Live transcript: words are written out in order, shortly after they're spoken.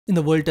in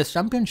the World Test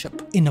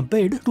Championship. In a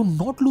bid to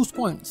not lose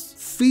points,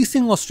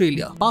 facing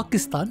Australia,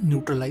 Pakistan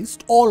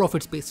neutralized all of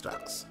its pace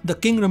tracks. The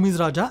King Ramiz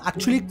Raja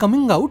actually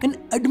coming out and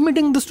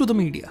admitting this to the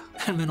media.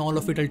 And when all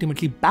of it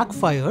ultimately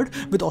backfired,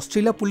 with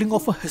Australia pulling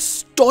off a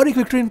historic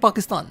victory in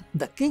Pakistan,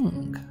 the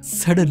King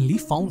suddenly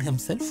found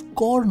himself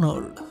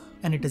cornered.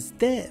 And it is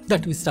there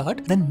that we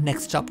start the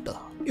next chapter.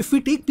 If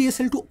we take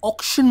PSL to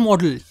auction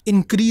model,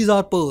 increase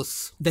our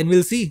purse, then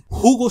we'll see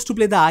who goes to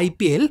play the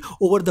IPL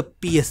over the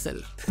PSL.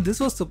 This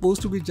was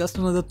supposed to be just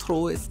another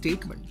throwaway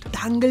statement,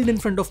 tangled in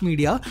front of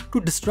media to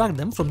distract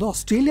them from the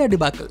Australia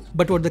debacle.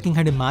 But what the King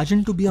had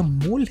imagined to be a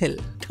molehill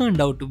turned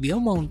out to be a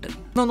mountain.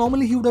 Now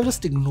normally he would have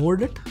just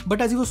ignored it,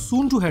 but as he was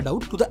soon to head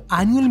out to the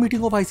annual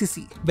meeting of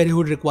ICC, where he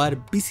would require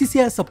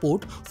BCCI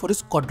support for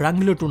his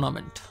quadrangular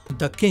tournament,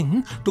 the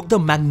King took the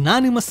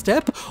magnanimous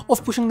step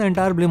of pushing the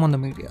entire blame on the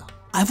media.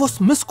 I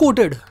was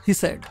misquoted, he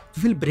said.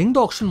 We'll bring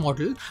the auction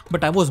model,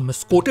 but I was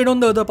misquoted on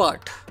the other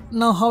part.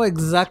 Now how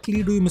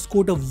exactly do you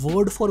misquote a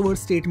word-for-word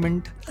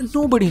statement?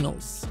 Nobody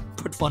knows.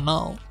 But for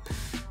now,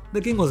 the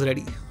King was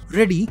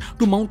ready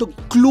to mount a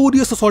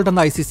glorious assault on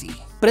the ICC.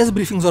 Press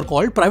briefings were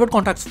called, private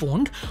contacts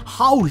phoned.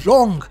 How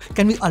long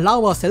can we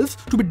allow ourselves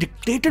to be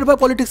dictated by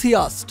politics, he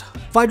asked.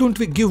 Why don't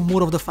we give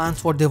more of the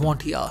fans what they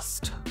want, he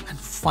asked. And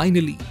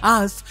finally,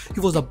 as he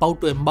was about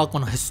to embark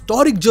on a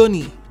historic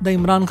journey, the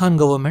Imran Khan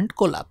government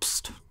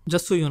collapsed.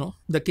 Just so you know,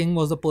 the King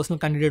was the personal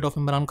candidate of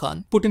Imran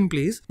Khan, put in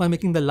place by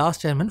making the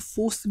last chairman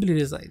forcibly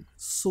resign.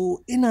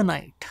 So in a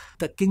night,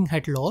 the King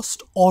had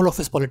lost all of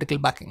his political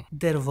backing.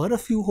 There were a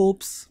few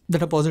hopes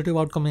that a positive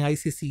outcome in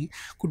ICC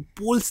could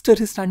bolster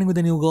his standing with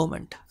the new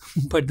government.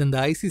 But then the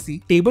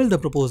ICC tabled the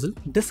proposal,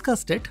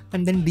 discussed it,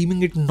 and then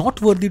deeming it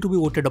not worthy to be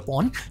voted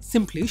upon,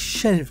 simply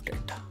shelved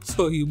it.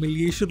 So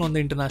humiliation on the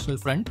international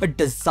front, a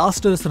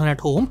disastrous run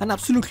at home, and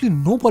absolutely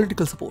no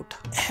political support.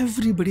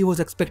 Everybody was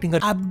expecting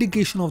an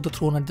abdication of the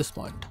throne at this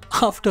point.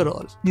 After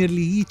all,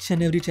 nearly each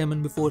and every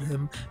chairman before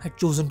him had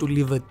chosen to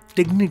live with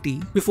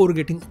dignity before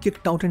getting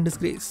kicked out in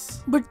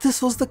disgrace. But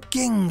this was the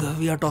King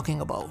we are talking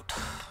about.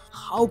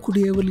 How could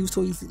he ever leave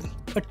so easily?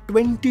 A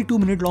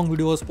 22-minute long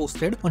video was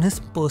posted on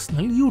his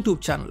personal YouTube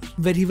channel,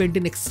 where he went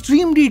in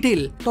extreme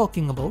detail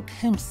talking about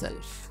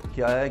himself.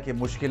 क्या है कि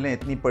मुश्किलें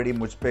इतनी पड़ी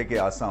मुझ पे कि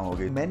आसान हो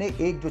गई। मैंने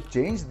एक जो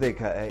चेंज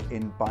देखा है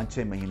इन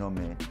 5-6 महीनों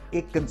में,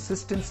 एक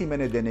कंसिस्टेंसी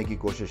मैंने देने की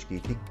कोशिश की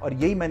थी और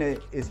यही मैंने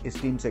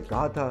इस टीम से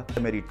कहा था।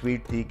 मेरी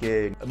ट्वीट थी कि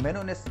मैंने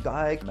उन्हें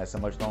कहा है कि मैं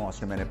समझता हूँ,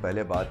 उससे मैंने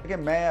पहले बात कि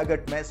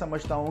मैं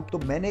समझता हूँ तो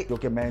मैंने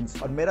क्योंकि मैं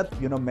और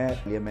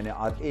मेरा मैंने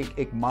आज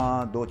एक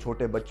माँ 2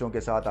 छोटे बच्चों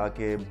के साथ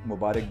आके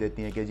मुबारक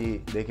देती हैं कि जी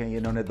देखें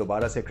इन्होंने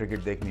दोबारा से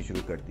क्रिकेट देखनी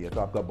शुरू कर दिया, तो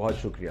आपका बहुत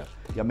शुक्रिया।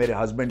 या मेरे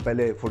हस्बैंड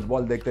पहले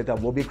फुटबॉल देखते थे,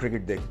 वो भी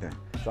क्रिकेट देखते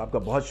हैं, तो आपका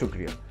बहुत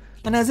शुक्रिया।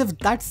 And as if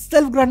that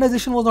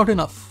self-grandization was not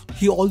enough,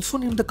 he also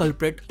named the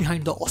culprit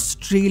behind the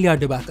Australia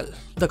debacle.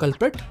 The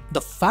culprit? The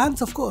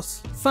fans, of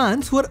course.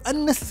 Fans who were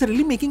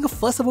unnecessarily making a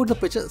fuss about the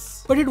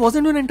pitches. But it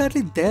wasn't even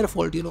entirely their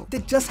fault, you know. They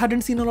just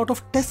hadn't seen a lot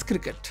of test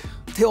cricket.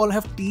 They all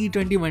have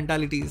T20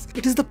 mentalities.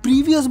 It is the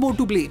previous board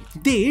to blame.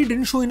 They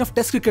didn't show enough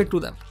test cricket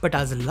to them. But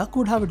as luck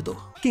would have it though,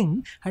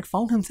 King had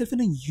found himself in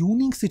a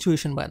unique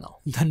situation by now.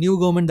 The new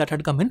government that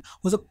had come in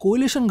was a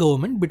coalition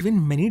government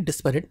between many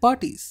disparate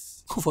parties.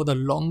 For the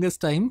longest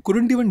time,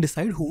 couldn't even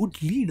decide who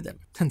would lead them.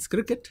 Hence,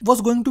 cricket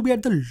was going to be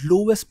at the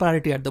lowest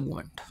priority at the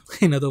moment.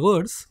 In other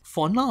words,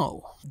 for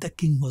now, the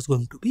King was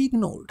going to be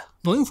ignored.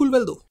 Knowing full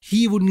well though,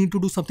 he would need to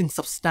do something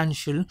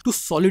substantial to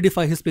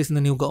solidify his place in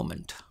the new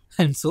government.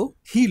 And so,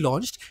 he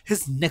launched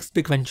his next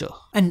big venture,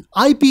 an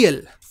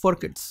IPL for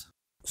kids.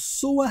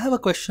 So I have a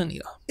question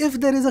here. If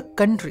there is a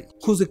country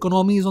whose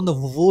economy is on the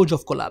verge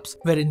of collapse,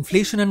 where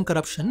inflation and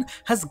corruption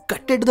has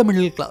gutted the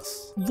middle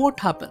class, what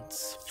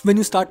happens when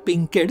you start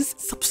paying kids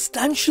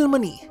substantial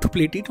money to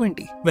play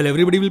T20? Well,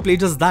 everybody will play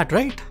just that,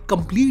 right?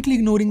 Completely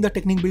ignoring the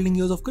technique building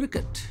years of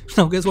cricket.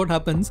 Now guess what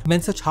happens when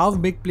such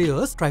half-baked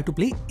players try to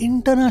play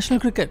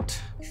international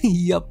cricket?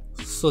 Yup.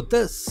 So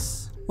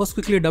this was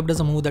quickly dubbed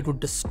as a move that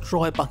would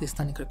destroy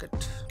Pakistani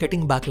cricket,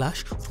 getting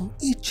backlash from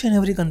each and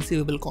every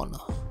conceivable corner.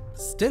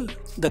 Still,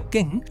 the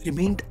King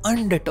remained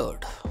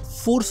undeterred,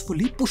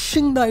 forcefully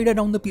pushing the idea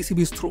down the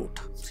PCB's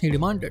throat. He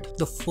demanded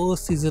the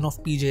first season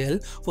of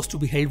PJL was to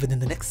be held within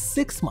the next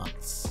 6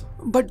 months.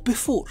 But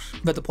before,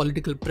 where the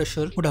political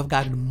pressure would have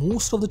gagged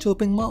most of the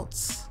chirping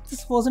mouths,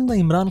 this wasn't the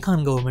Imran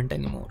Khan government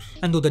anymore.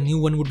 And though the new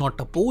one would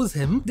not oppose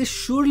him, they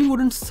surely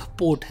wouldn't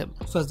support him.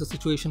 So as the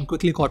situation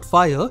quickly caught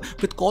fire,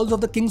 with calls of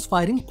the King's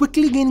firing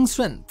quickly gaining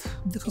strength,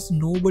 there was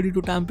nobody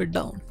to tamp it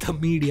down. The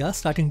media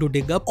starting to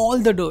dig up all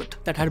the dirt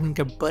that had been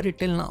kept buried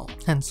till now.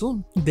 And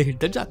soon, they hit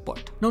the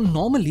jackpot. Now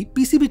normally,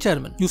 PCB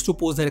chairmen used to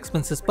post their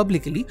expenses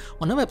publicly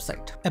on a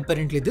website.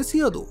 Apparently this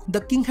year though,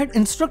 the King had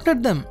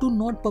instructed them to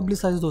not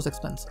publicize those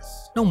expenses.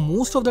 Now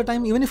most of the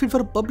time, even if it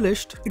were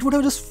published, it would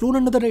have just flown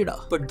under the radar.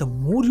 But the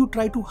more you you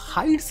try to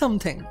hide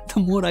something, the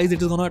more eyes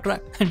it is gonna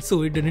attract. And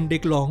so it didn't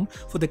take long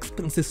for the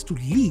expenses to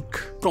leak,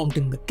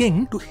 prompting the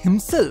king to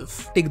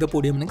himself take the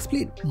podium and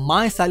explain.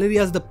 My salary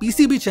as the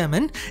PCB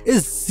chairman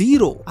is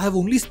zero. I have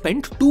only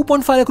spent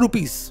 2.5 lakh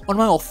rupees on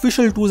my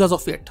official tours as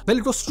of yet. Well,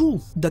 it was true.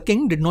 The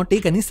king did not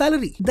take any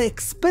salary. The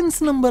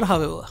expense number,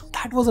 however,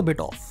 that was a bit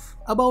off.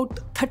 About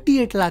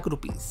 38 lakh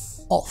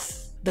rupees off.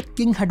 The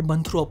king had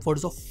burned through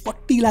upwards of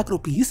 40 lakh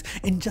rupees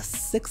in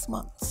just 6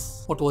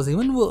 months. What was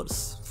even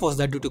worse was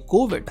that due to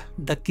COVID,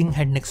 the king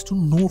had next to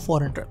no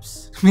foreign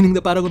trips. Meaning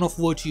the paragon of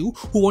virtue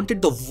who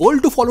wanted the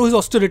world to follow his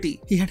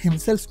austerity. He had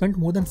himself spent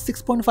more than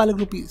 6.5 lakh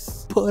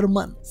rupees per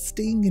month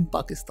staying in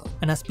Pakistan.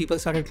 And as people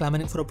started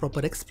clamoring for a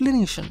proper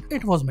explanation,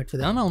 it was met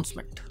with an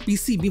announcement.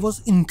 PCB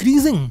was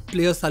increasing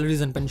players'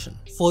 salaries and pension.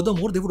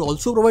 Furthermore, they would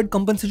also provide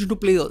compensation to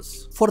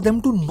players for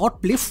them to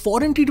not play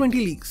foreign T20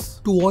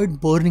 leagues to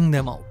avoid burning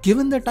them out.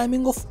 Given the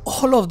timing of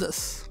all of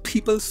this,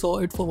 people saw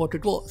it for what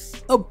it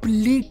was, a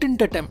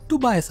blatant attempt to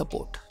buy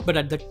support. But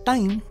at the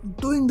time,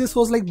 doing this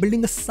was like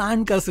building a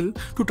sandcastle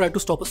to try to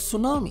stop a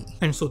tsunami.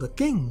 And so the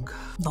king,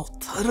 now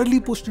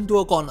thoroughly pushed into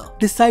a corner,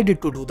 decided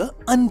to do the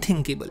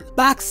unthinkable.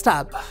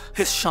 Backstab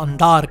his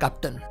Shandar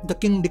captain. The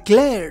king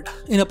declared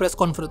in a press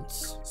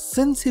conference,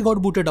 since he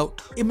got booted out,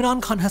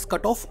 Imran Khan has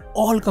cut off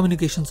all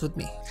communications with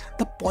me.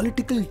 The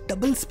political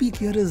doublespeak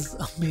here is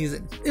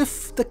amazing.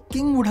 If the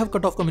king would have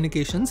cut off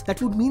communications,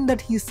 that would mean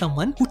that he is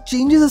someone who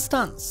changes his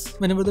stance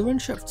whenever the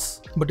wind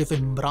shifts. But if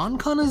Imran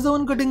Khan is the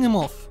one cutting him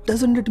off,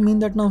 doesn't it mean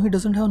that now he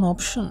doesn't have an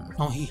option?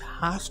 Now he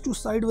has to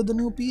side with the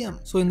new PM.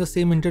 So in the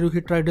same interview,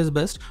 he tried his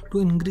best to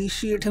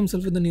ingratiate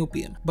himself with the new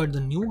PM. But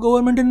the new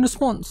government in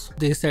response,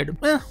 they said,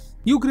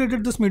 you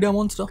created this media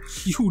monster,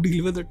 you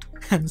deal with it.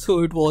 And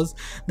so it was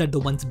that the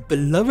once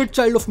beloved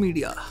child of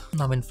media,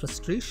 now in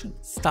frustration,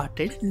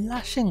 started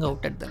lashing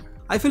out at them.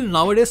 I feel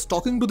nowadays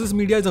talking to this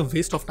media is a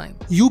waste of time.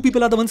 You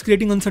people are the ones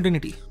creating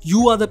uncertainty.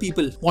 You are the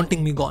people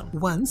wanting me gone.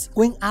 Once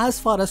going as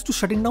far as to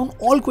shutting down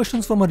all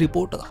questions from a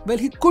reporter. Well,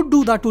 he could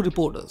do that to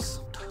reporters.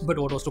 But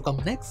what was to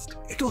come next?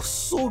 It was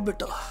so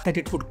bitter that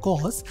it would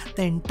cause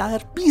the entire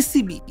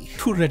PCB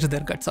to retch their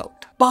guts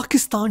out.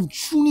 Pakistan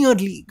Junior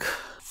League,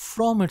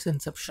 from its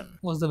inception,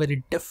 was the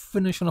very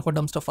definition of a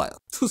dumpster fire.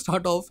 To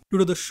start off, due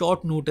to the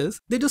short notice,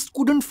 they just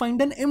couldn't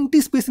find an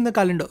empty space in the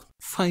calendar,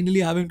 finally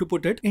having to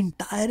put it in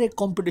direct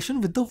competition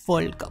with the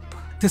World Cup.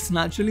 This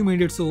naturally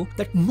made it so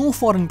that no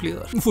foreign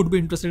player would be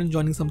interested in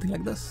joining something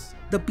like this.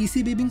 The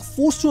PCB being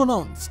forced to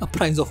announce a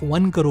prize of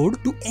 1 crore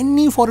to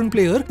any foreign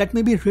player that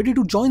may be ready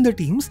to join the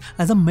teams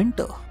as a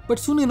mentor. But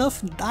soon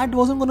enough, that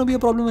wasn't going to be a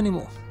problem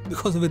anymore,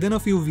 because within a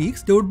few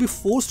weeks, they would be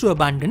forced to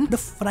abandon the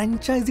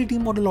franchisee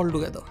team model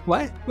altogether.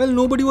 Why? Well,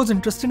 nobody was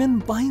interested in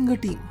buying a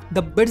team.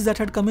 The bids that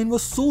had come in were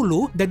so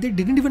low that they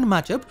didn't even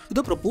match up to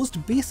the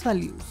proposed base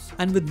values.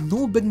 And with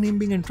no big name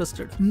being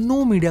interested,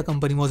 no media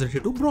company was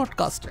ready to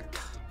broadcast it.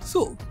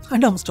 So, a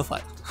dumpster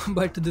fire.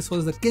 But this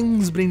was the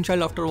king's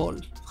brainchild after all.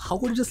 How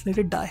could he just let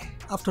it die?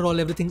 After all,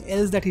 everything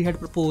else that he had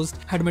proposed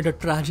had made a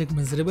tragic,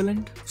 miserable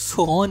end.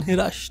 So on he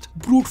rushed,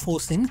 brute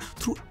forcing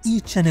through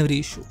each and every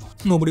issue.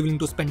 Nobody willing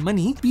to spend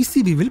money,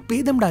 PCB will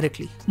pay them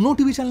directly. No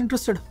TV channel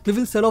interested. We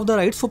will sell off the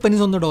rights for pennies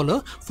on the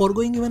dollar,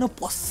 foregoing even a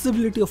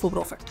possibility of a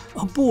profit.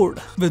 A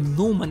board with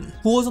no money,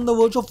 who was on the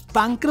verge of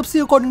bankruptcy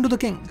according to the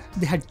king.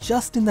 They had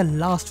just in the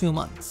last few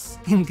months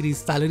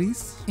increased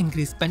salaries,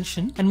 increased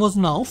pension, and was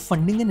now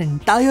funding an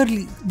entire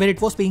league where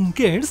it was paying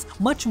kids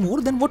much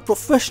more than what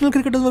professional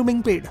cricketers were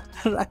being paid,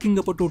 racking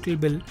up a total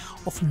bill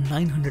of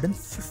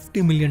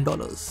 $950 million,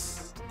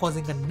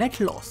 causing a net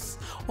loss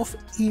of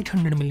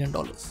 $800 million.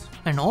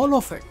 And all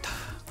of it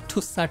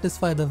to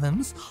satisfy the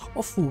whims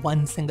of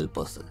one single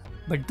person.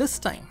 But this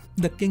time,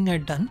 the king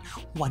had done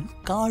one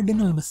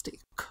cardinal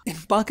mistake. In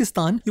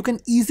Pakistan, you can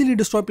easily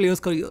destroy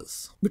players'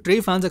 careers, betray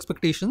fans'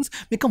 expectations,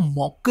 make a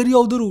mockery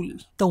of the rule.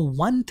 The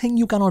one thing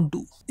you cannot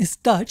do is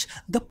touch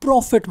the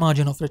profit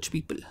margin of rich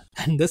people.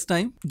 And this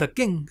time, the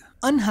king,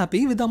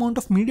 unhappy with the amount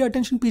of media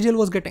attention PGL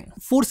was getting,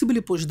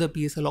 forcibly pushed the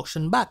PSL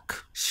auction back,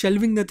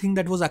 shelving the thing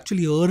that was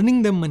actually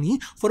earning them money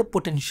for a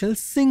potential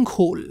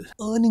sinkhole,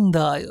 earning the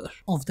ire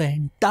of the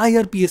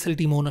entire PSL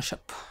team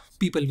ownership.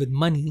 People with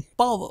money,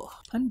 power,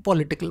 and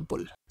political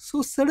pull.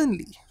 So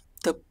suddenly,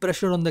 the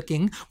pressure on the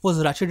king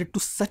was ratcheted to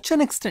such an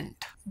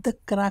extent, the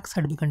cracks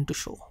had begun to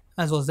show.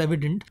 As was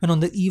evident when on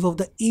the eve of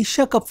the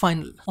Asia Cup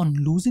final, on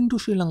losing to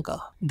Sri Lanka,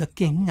 the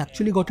king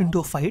actually got into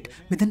a fight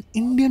with an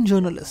Indian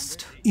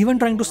journalist, even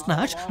trying to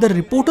snatch the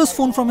reporter's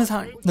phone from his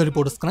hand. The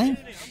reporter's crime?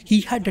 He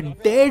had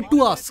dared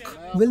to ask,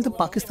 will the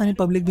Pakistani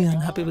public be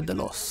unhappy with the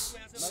loss?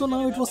 So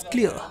now it was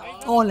clear,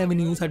 all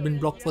avenues had been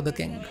blocked for the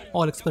king,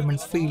 all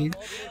experiments failed,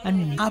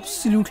 and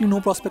absolutely no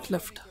prospect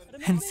left.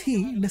 Hence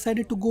he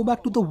decided to go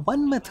back to the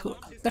one method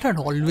that had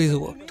always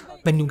worked.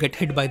 When you get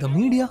hit by the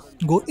media,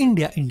 go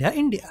India, India,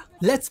 India.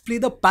 Let's play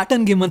the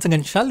pattern game once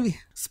again, shall we?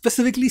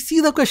 Specifically see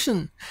the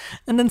question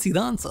and then see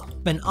the answer.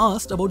 When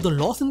asked about the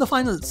loss in the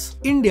finals,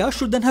 India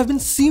should then have been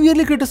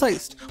severely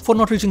criticized for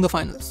not reaching the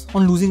finals.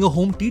 On losing a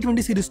home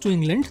T20 series to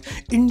England,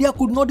 India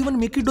could not even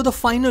make it to the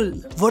final.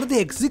 Were they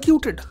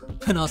executed?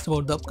 When asked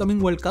about the upcoming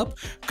World Cup,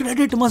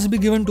 credit must be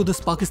given to this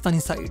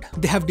Pakistani side.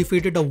 They have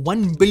defeated a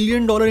 $1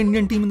 billion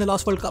Indian team in the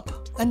last World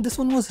Cup. And this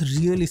one was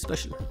really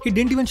special. He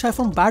didn't even shy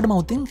from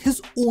bad-mouthing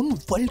his own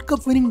World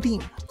Cup winning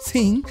team,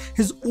 saying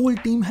his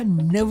old team had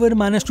never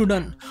managed to do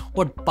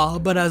what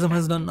Babar Azam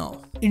has done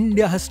now.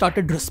 India has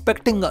started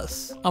respecting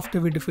us after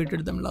we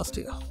defeated them last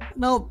year.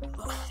 Now,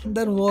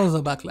 there was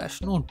a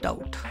backlash, no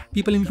doubt.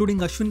 People including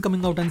Ashwin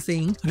coming out and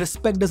saying,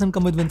 respect doesn't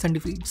come with wins and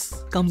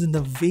defeats, comes in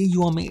the way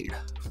you are made.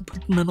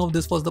 But none of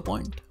this was the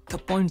point. The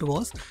point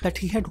was that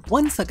he had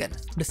once again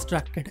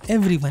distracted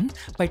everyone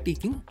by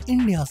taking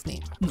India's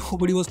name.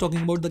 Nobody was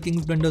talking about the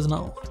King's blunders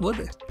now, were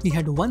they? He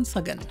had once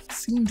again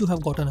seemed to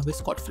have gotten away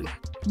scot-free.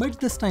 But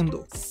this time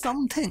though,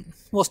 something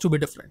was to be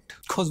different.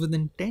 Because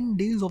within 10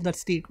 days of that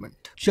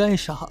statement, Jai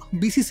Shah,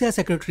 BCCI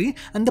secretary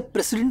and the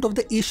president of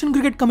the Asian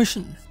Cricket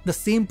Commission, the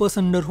same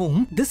person under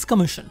whom this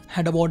commission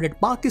had awarded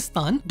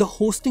Pakistan the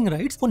hosting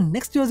rights for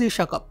next year's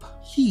Asia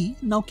Cup, he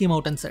now came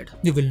out and said,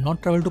 we will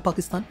not travel to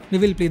Pakistan, we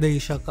will play the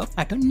Asia Cup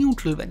at a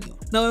neutral venue.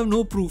 Now I have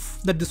no proof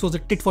that this was a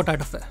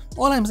tit-for-tat affair.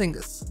 All I'm saying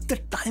is, the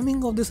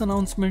timing of this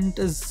announcement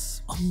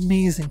is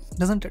amazing,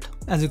 doesn't it?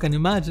 As you can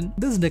imagine,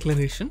 this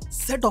declaration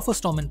set off a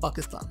storm in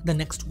Pakistan. The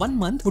next 1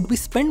 month would be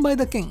spent by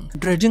the king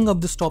dredging up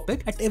this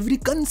topic at every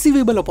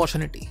conceivable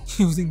opportunity,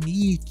 using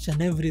each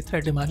and every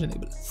threat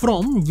imaginable.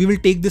 From, we will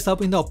take this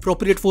up in the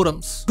appropriate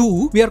forums,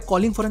 to, we are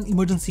calling for an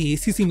emergency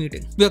ACC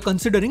meeting, we are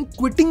considering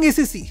quitting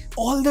ACC,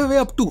 all the way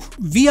up to,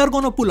 we are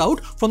gonna pull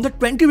out from the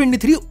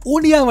 2023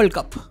 ODI World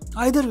Cup.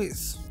 Either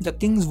ways, the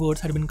king's words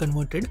had been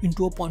converted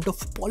into a point of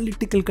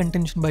political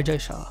contention by Jai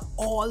Shah.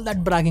 All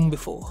that bragging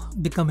before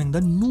becoming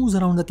the noose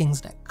around the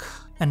king's neck.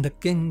 And the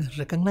king,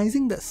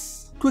 recognizing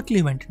this,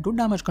 quickly went into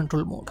damage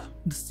control mode.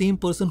 The same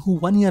person who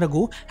 1 year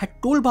ago had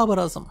told Babar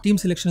Azam, team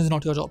selection is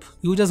not your job,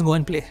 you just go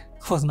and play,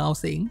 was now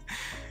saying,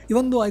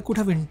 even though I could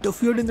have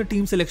interfered in the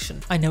team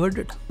selection, I never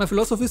did. My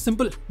philosophy is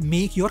simple,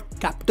 make your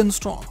captain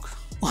strong.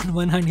 On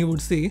one hand, he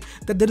would say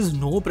that there is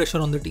no pressure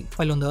on the team,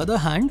 while on the other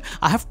hand,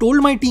 I have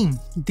told my team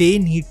they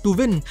need to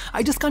win.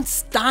 I just can't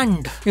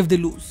stand if they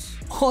lose.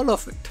 All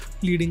of it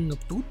leading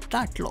up to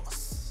that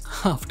loss.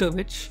 After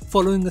which,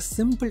 following a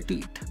simple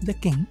tweet, the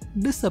king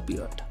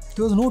disappeared.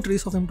 There was no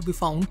trace of him to be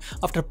found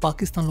after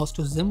Pakistan lost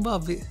to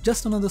Zimbabwe.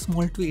 Just another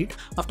small tweet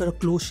after a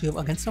close shave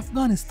against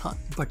Afghanistan.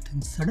 But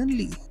then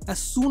suddenly, as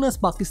soon as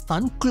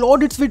Pakistan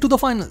clawed its way to the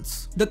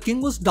finals, the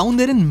king was down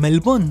there in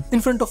Melbourne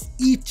in front of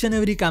each and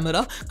every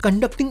camera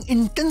conducting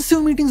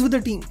intensive meetings with the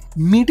team.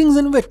 Meetings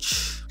in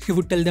which he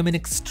would tell them in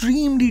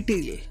extreme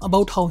detail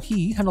about how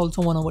he had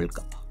also won a World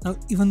Cup. Now,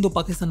 even though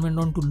Pakistan went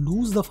on to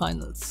lose the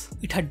finals,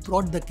 it had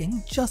brought the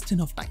king just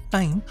enough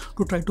time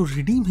to try to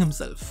redeem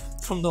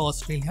himself from the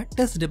Australia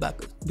Test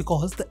debacle,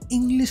 because the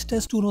English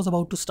Test tour was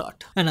about to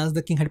start. And as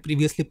the king had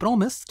previously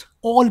promised,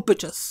 all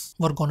pitches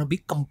were gonna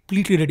be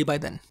completely ready by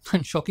then.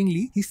 And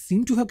shockingly, he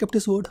seemed to have kept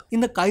his word. In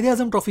the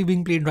Quaid-e-Azam Trophy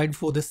being played right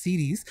before this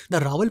series, the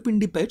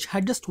Rawalpindi pitch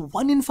had just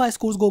 1 in 5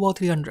 scores go above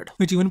 300,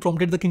 which even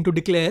prompted the king to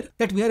declare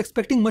that we are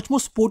expecting much more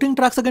sporting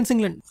tracks against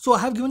England. So I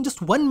have given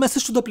just one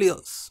message to the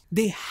players.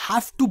 They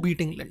have to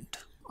beat England.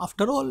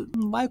 After all,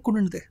 why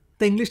couldn't they?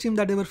 The English team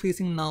that they were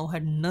facing now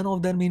had none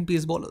of their main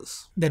pace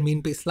bowlers. Their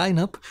main pace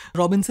lineup,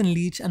 Robinson,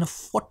 Leach and a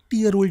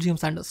 40-year-old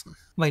James Anderson.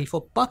 While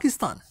for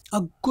Pakistan,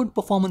 a good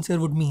performance here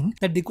would mean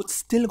that they could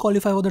still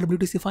qualify for the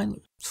WTC final.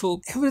 So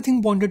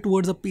everything pointed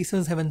towards a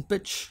Pacers heaven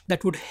pitch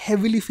that would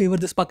heavily favour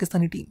this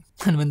Pakistani team.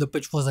 And when the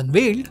pitch was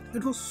unveiled,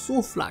 it was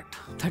so flat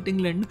that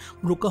England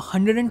broke a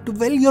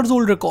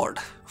 112-year-old record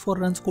for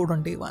runs scored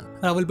on day one.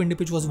 Rawalpindi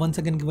pitch was once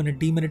again given a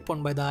demerit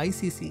point by the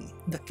ICC.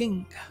 The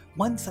king,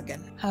 once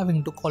again,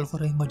 having to call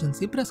for an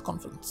emergency press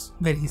conference,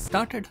 where he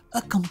started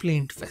a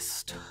complaint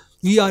fest.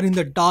 We are in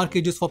the dark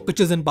ages for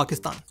pitches in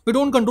Pakistan. We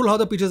don't control how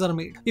the pitches are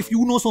made. If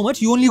you know so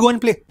much, you only go and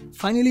play.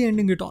 Finally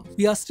ending it on,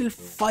 we are still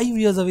 5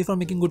 years away from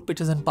making good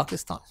pitches in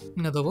Pakistan.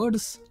 In other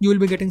words, you will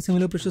be getting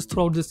similar pitches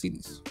throughout this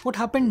series. What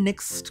happened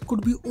next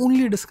could be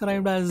only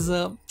described as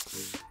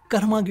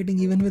karma getting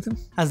even with him,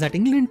 as that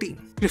England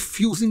team,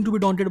 refusing to be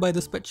daunted by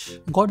this pitch,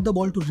 got the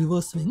ball to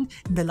reverse swing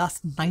in the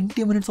last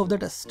 90 minutes of the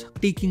test,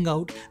 taking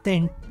out the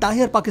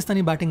entire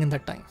Pakistani batting in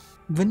that time,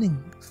 winning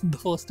the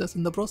first test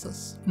in the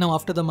process. Now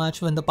after the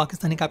match, when the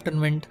Pakistani captain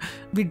went,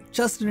 we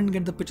just didn't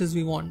get the pitches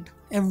we want.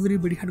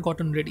 Everybody had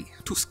gotten ready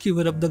to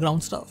skewer up the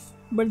ground staff.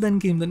 But then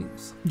came the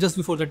news. Just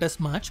before the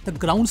test match, the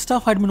ground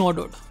staff had been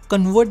ordered to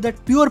convert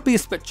that pure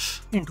pace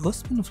pitch into a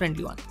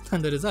spin-friendly one.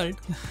 And the result,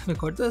 we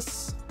got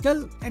this.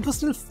 Well, it was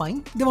still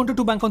fine. They wanted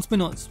to bank on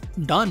spinners.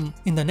 Done.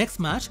 In the next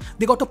match,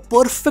 they got a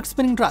perfect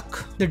spinning track.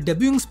 The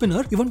debuting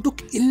spinner even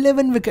took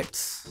 11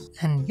 wickets.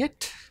 And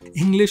yet,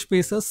 English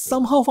pacers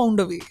somehow found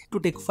a way to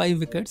take 5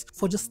 wickets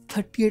for just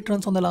 38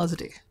 runs on the last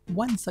day,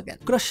 once again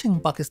crushing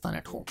Pakistan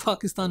at home.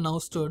 Pakistan now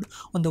stood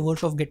on the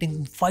verge of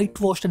getting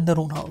whitewashed in their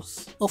own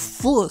house, a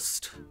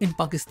first in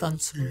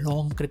Pakistan's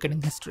long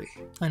cricketing history.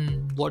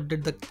 And what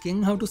did the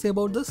king have to say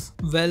about this?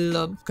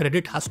 Well,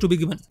 credit has to be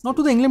given, not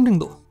to the England team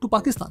though, to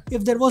Pakistan.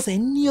 If there was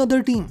any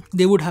other team,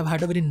 they would have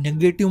had a very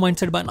negative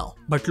mindset by now.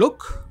 But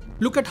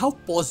look at how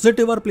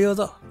positive our players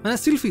are. And I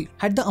still feel,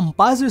 had the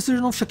umpire's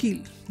decision of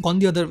Shakil gone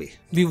the other way,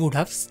 we would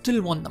have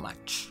still won the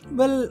match.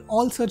 Well,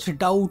 all such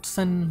doubts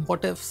and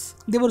what ifs,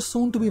 they were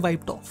soon to be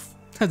wiped off,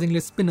 as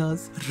English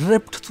spinners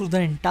ripped through the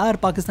entire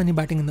Pakistani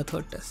batting in the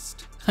third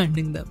test,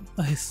 handing them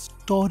a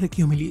historic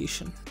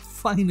humiliation.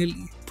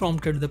 Finally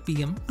prompted the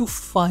PM to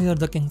fire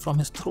the king from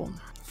his throne.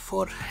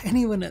 For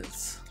anyone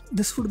else,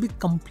 this would be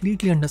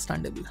completely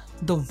understandable.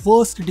 The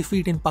worst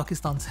defeat in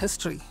Pakistan's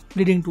history,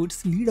 leading to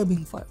its leader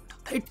being fired.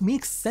 It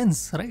makes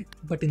sense, right?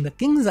 But in the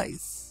king's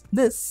eyes,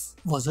 this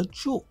was a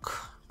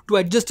joke. To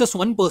adjust just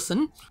one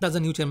person, that's the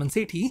new chairman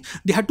Sethi,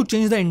 they had to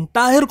change the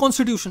entire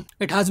constitution.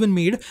 It has been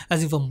made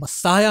as if a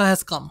messiah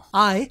has come.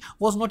 I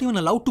was not even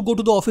allowed to go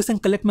to the office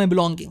and collect my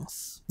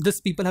belongings.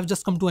 These people have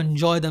just come to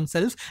enjoy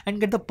themselves and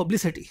get the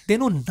publicity. They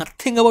know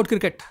nothing about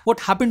cricket.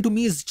 What happened to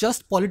me is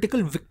just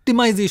political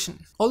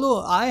victimization.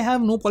 Although I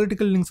have no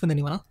political links with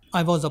anyone.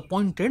 I was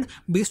appointed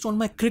based on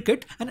my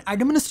cricket and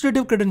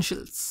administrative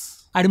credentials.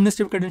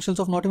 Administrative credentials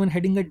of not even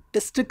heading a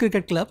district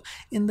cricket club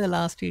in the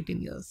last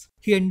 18 years.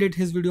 He ended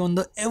his video on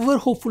the ever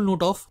hopeful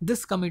note of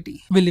this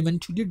committee will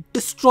eventually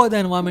destroy the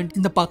environment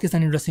in the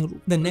Pakistani dressing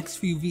room. The next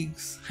few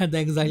weeks had the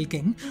exiled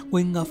king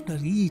going after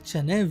each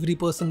and every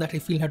person that he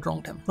feel had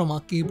wronged him. From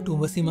Aqib to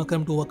Wasim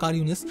Akram to Waqar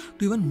Yunus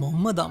to even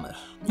Mohammad Amir.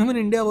 Even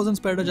India wasn't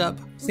spared a jab,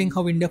 saying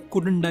how India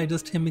couldn't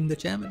digest him being the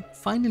chairman.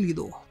 Finally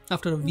though,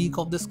 after a week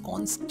of this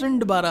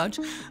constant barrage,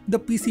 the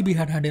PCB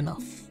had had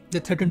enough. They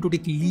threatened to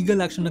take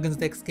legal action against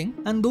the ex-king,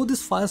 and though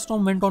this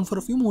firestorm went on for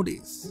a few more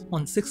days,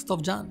 on 6th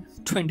of Jan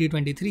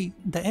 2023,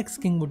 the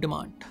ex-king would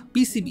demand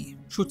PCB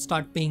should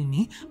start paying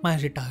me my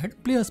retired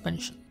player's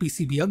pension.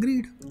 PCB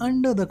agreed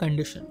under the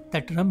condition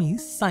that Ramiz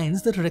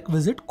signs the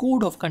requisite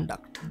code of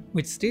conduct,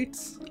 which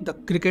states the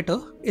cricketer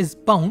is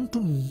bound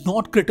to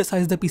not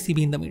criticize the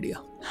PCB in the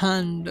media.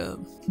 And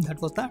that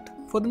was that.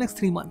 For the next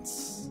 3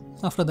 months,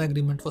 after the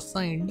agreement was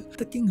signed,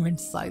 the king went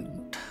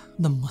silent.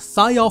 The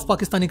messiah of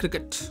Pakistani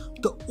cricket,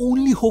 the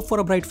only hope for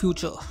a bright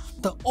future,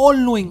 the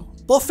all-knowing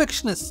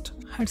perfectionist,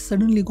 had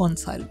suddenly gone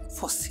silent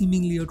for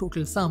seemingly a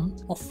total sum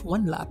of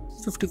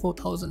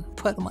 1,54,000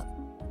 per month.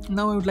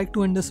 Now I would like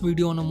to end this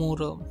video on a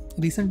more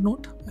recent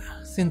note.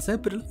 Since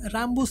April,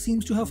 Rambo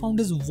seems to have found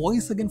his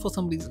voice again for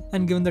some reason.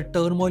 And given the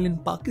turmoil in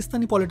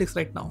Pakistani politics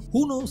right now,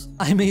 who knows,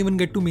 I may even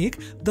get to make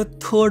the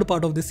 3rd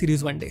part of this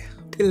series one day.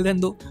 Till then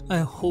though, I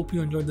hope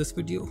you enjoyed this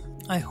video.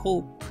 I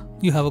hope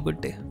you have a good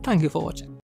day. Thank you for watching.